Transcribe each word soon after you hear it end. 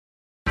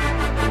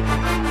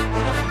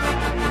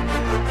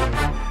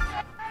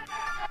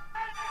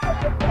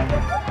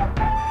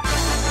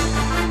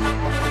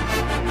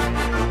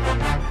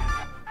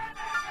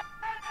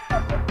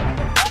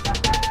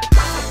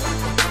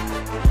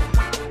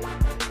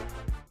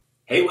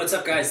Hey, what's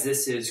up, guys?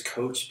 This is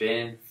Coach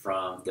Ben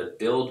from the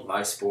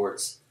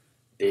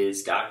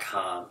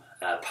BuildMySportsBiz.com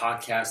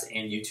podcast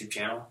and YouTube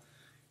channel.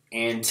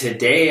 And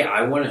today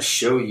I want to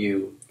show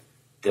you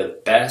the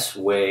best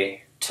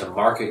way to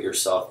market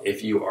yourself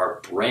if you are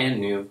brand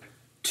new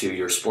to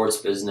your sports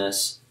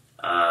business.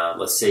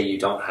 Let's say you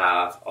don't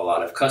have a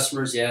lot of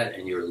customers yet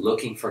and you're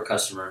looking for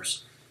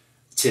customers.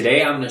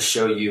 Today I'm going to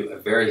show you a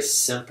very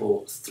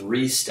simple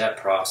 3-step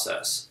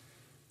process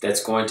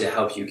that's going to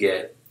help you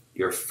get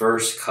your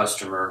first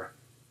customer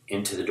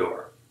into the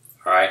door.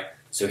 All right,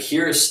 so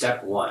here is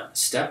step one.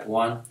 Step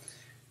one,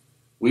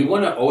 we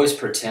want to always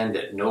pretend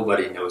that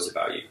nobody knows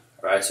about you.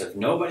 All right, so if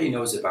nobody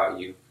knows about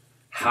you,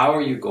 how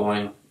are you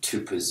going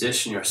to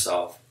position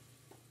yourself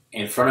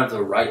in front of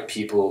the right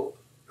people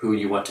who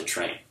you want to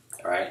train?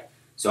 All right,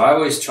 so I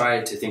always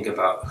try to think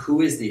about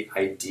who is the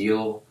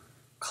ideal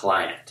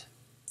client,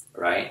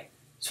 right?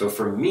 So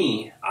for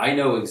me, I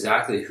know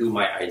exactly who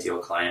my ideal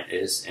client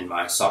is in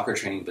my soccer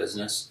training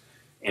business.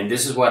 And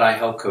this is what I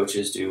help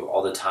coaches do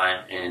all the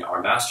time in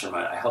our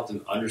mastermind. I help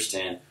them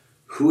understand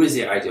who is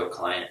the ideal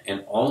client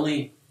and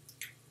only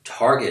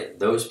target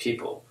those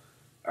people.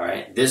 All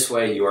right. This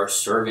way you are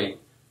serving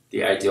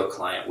the ideal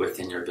client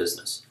within your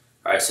business.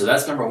 All right. So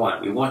that's number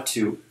one. We want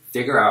to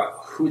figure out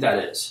who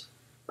that is,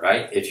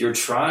 right? If you're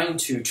trying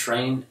to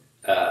train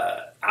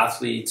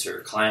athletes or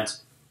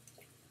clients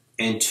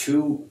in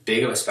too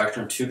big of a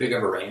spectrum, too big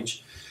of a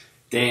range,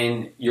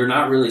 then you're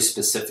not really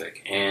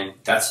specific. And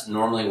that's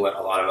normally what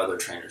a lot of other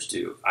trainers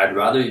do. I'd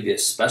rather you be a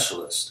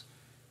specialist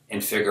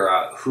and figure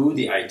out who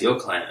the ideal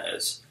client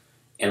is.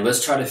 And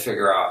let's try to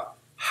figure out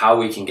how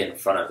we can get in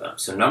front of them.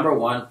 So number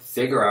one,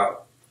 figure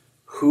out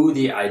who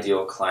the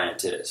ideal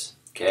client is,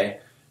 okay?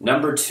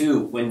 Number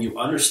two, when you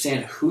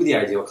understand who the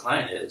ideal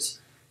client is,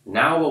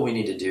 now what we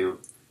need to do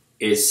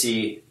is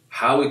see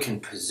how we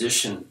can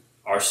position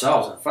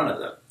ourselves in front of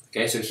them,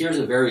 okay? So here's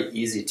a very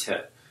easy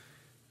tip,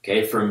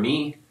 okay? For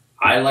me,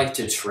 I like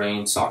to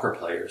train soccer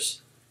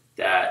players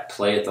that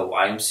play at the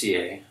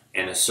YMCA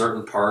in a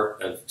certain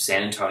part of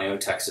San Antonio,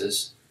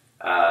 Texas,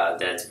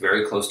 that's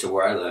very close to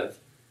where I live.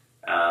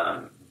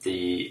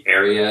 The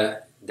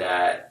area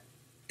that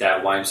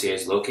YMCA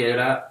is located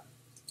at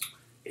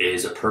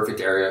is a perfect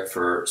area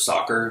for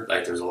soccer.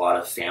 Like, there's a lot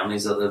of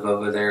families that live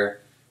over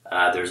there.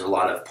 There's a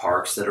lot of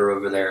parks that are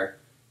over there.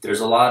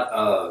 There's a lot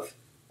of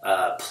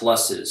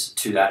pluses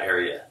to that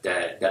area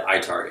that I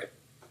target.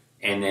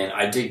 And then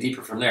I dig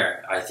deeper from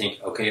there. I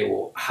think, okay,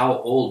 well, how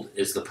old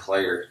is the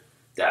player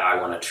that I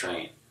want to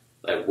train?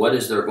 Like, what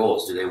is their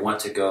goals? Do they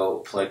want to go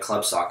play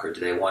club soccer? Do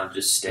they want to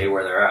just stay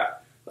where they're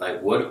at?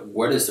 Like,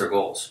 what is their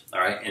goals? All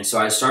right. And so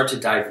I start to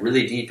dive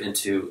really deep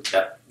into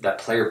that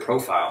player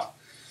profile.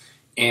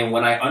 And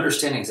when I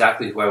understand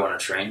exactly who I want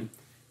to train,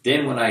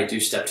 then when I do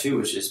step two,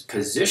 which is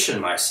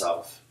position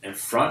myself in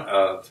front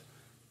of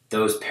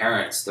those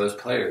parents, those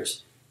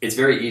players, it's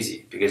very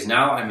easy because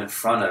now I'm in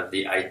front of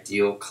the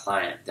ideal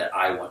client that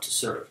I want to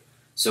serve.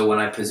 So when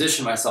I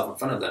position myself in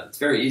front of them, it's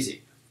very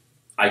easy.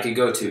 I could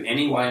go to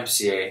any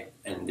YMCA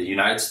in the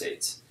United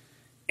States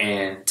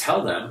and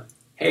tell them,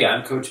 hey,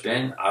 I'm Coach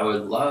Ben. I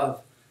would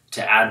love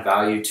to add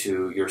value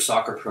to your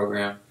soccer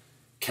program.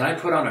 Can I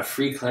put on a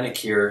free clinic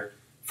here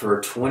for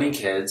 20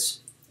 kids?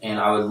 And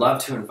I would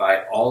love to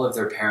invite all of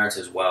their parents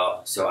as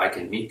well so I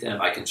can meet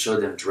them. I can show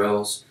them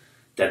drills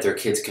that their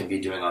kids can be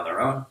doing on their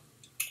own.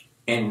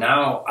 And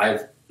now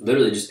I've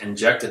literally just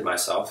injected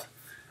myself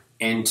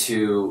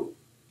into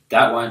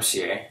that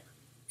YMCA,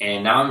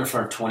 and now I'm in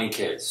front of 20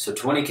 kids. So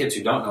 20 kids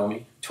who don't know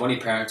me, 20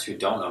 parents who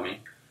don't know me,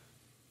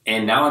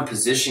 and now I'm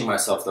positioning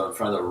myself, though, in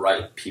front of the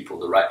right people,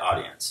 the right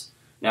audience.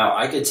 Now,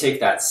 I could take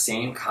that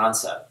same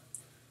concept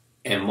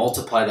and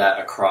multiply that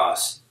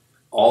across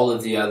all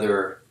of the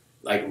other,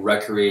 like,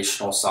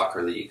 recreational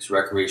soccer leagues,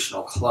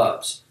 recreational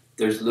clubs.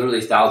 There's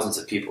literally thousands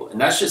of people, and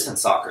that's just in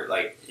soccer.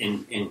 Like,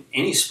 in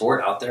any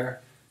sport out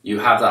there, you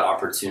have that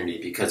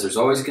opportunity because there's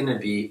always going to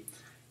be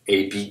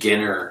a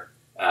beginner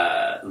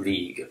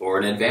league or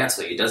an advanced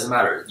league. It doesn't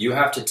matter. You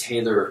have to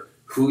tailor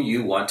who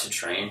you want to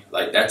train.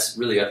 Like, that's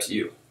really up to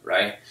you,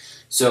 right?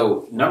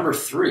 So number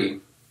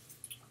three,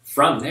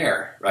 from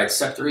there, right,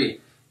 step three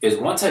is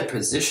once I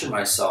position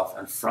myself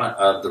in front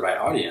of the right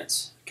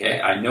audience, okay,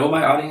 I know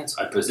my audience,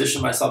 I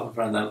position myself in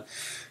front of them,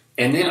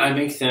 and then I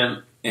make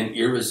them an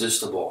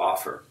irresistible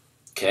offer,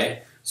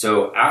 okay?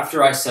 So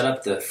after I set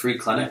up the free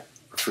clinic,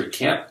 free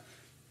camp,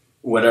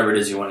 whatever it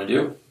is you want to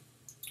do,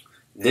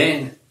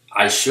 then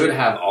I should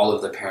have all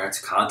of the parents'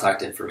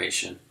 contact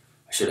information.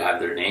 I should have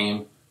their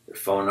name, their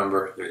phone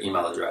number, their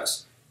email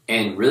address.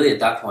 And really at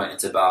that point,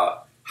 it's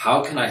about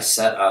how can I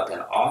set up an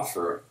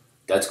offer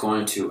that's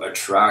going to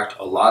attract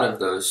a lot of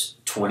those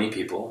 20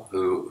 people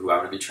who I'm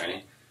going to be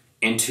training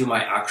into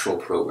my actual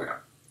program,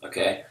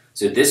 okay?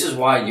 So this is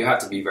why you have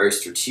to be very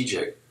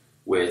strategic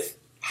with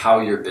how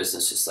your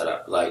business is set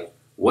up. Like,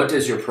 what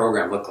does your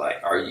program look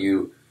like? Are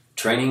you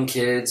training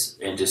kids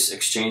and just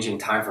exchanging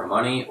time for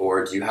money,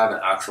 or do you have an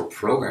actual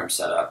program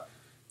set up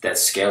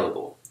that's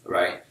scalable,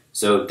 right?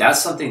 So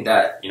that's something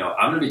that,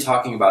 I'm going to be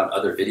talking about in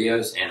other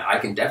videos, and I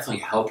can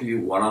definitely help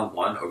you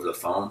one-on-one over the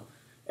phone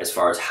as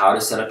far as how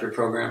to set up your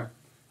program,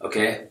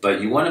 okay?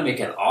 But you want to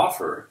make an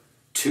offer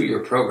to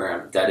your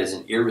program that is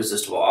an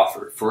irresistible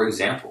offer. For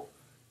example,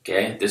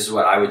 okay, this is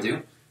what I would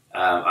do.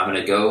 I'm going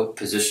to go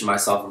position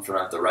myself in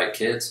front of the right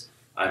kids.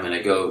 I'm going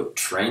to go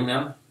train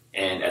them,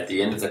 and at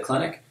the end of the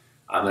clinic,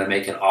 I'm going to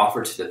make an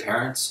offer to the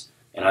parents,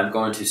 and I'm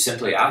going to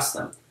simply ask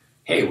them,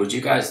 hey, would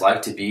you guys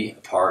like to be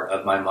a part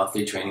of my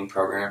monthly training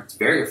program? It's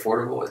very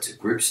affordable. It's a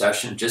group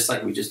session, just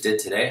like we just did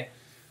today.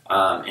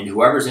 And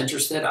whoever's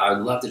interested, I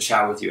would love to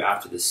chat with you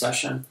after this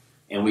session,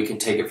 and we can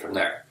take it from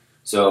there.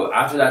 So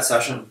after that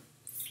session,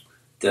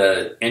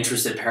 the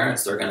interested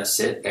parents, they're going to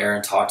sit there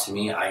and talk to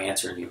me. I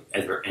answer any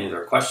of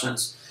their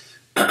questions.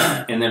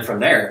 And then from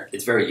there,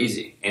 it's very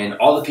easy. And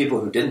all the people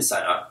who didn't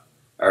sign up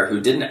or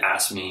who didn't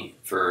ask me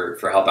for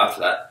help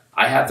after that,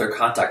 I have their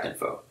contact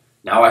info.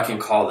 Now I can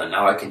call them.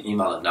 Now I can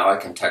email them. Now I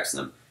can text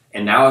them.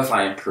 And now if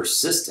I am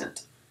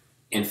persistent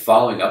in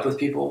following up with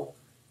people,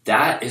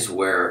 that is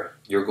where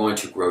you're going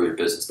to grow your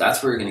business.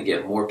 That's where you're going to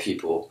get more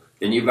people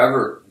than you've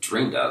ever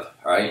dreamed of,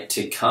 right,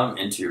 to come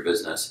into your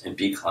business and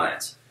be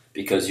clients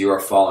because you are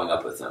following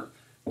up with them.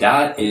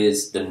 That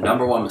is the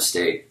number one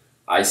mistake.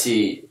 I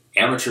see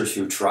amateurs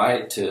who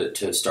try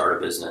to start a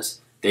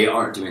business, they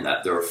aren't doing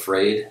that. They're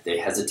afraid. They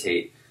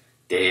hesitate.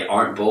 They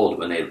aren't bold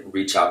when they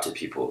reach out to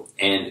people.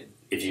 And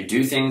if you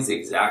do things the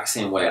exact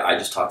same way I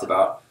just talked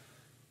about,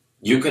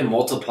 you can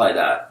multiply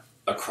that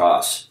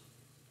across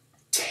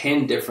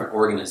 10 different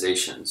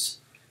organizations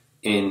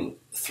in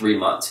 3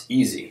 months.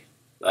 Easy.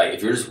 Like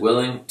if you're just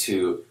willing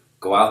to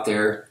go out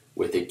there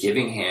with a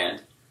giving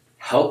hand,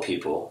 help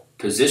people,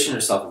 position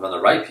yourself in front of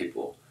the right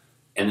people,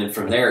 and then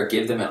from there,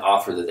 give them an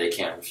offer that they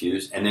can't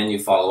refuse, and then you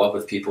follow up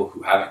with people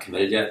who haven't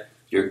committed yet,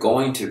 you're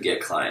going to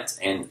get clients.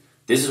 And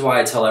this is why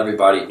I tell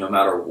everybody, no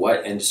matter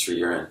what industry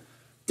you're in,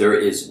 there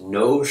is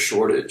no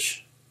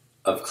shortage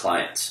of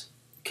clients,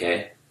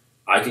 okay?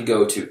 I could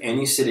go to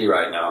any city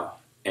right now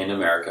in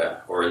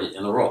America or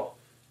in the world.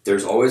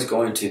 There's always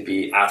going to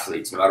be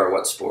athletes, no matter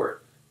what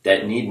sport,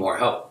 that need more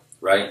help,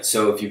 right?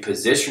 So if you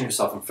position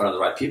yourself in front of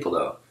the right people,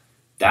 though,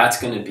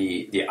 that's going to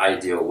be the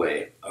ideal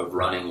way of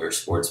running your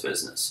sports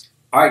business.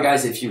 All right,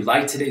 guys, if you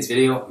liked today's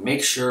video,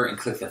 make sure and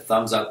click the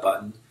thumbs up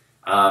button.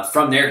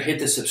 From there, hit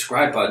the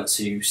subscribe button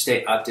so you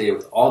stay updated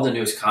with all the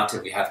newest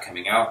content we have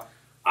coming out.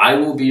 I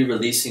will be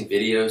releasing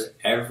videos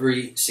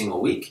every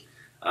single week,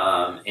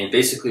 and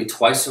basically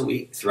twice a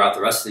week throughout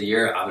the rest of the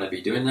year. I'm going to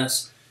be doing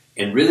this.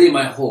 And really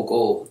my whole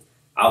goal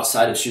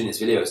outside of shooting these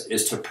videos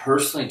is to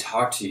personally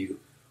talk to you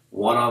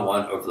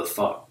one-on-one over the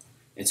phone.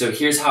 And so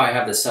here's how I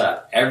have this set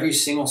up. Every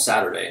single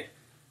Saturday,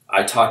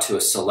 I talk to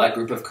a select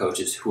group of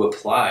coaches who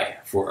apply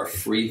for a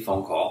free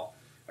phone call,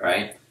 all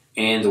right?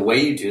 And the way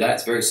you do that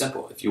is very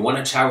simple. If you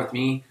want to chat with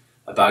me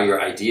about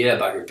your idea,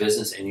 about your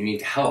business, and you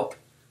need help,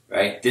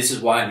 right? This is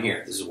why I'm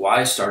here. This is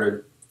why I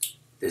started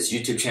this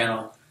YouTube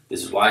channel.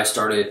 This is why I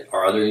started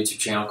our other YouTube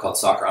channel called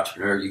Soccer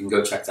Entrepreneur. You can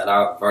go check that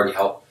out. I've already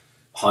helped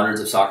hundreds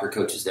of soccer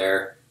coaches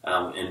there.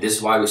 And this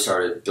is why we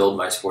started Build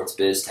My Sports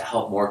Biz, to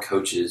help more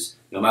coaches,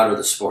 no matter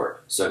the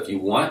sport. So if you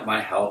want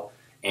my help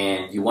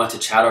and you want to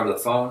chat over the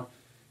phone,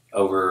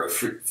 over a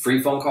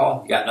free phone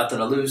call, you got nothing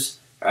to lose,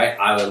 right?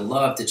 I would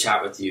love to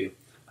chat with you.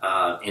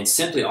 And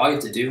simply all you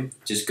have to do,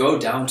 just go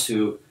down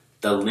to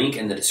the link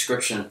in the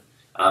description.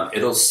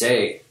 It'll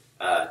say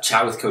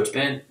chat with Coach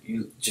Ben.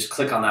 You just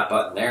click on that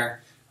button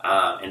there.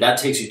 And that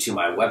takes you to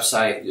my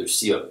website. You'll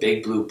see a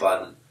big blue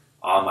button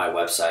on my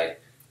website.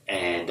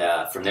 And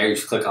from there, you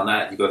just click on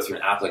that. You go through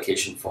an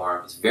application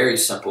form. It's very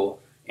simple.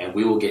 And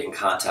we will get in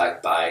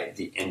contact by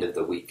the end of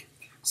the week.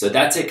 So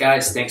that's it,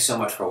 guys. Thanks so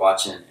much for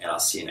watching, and I'll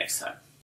see you next time.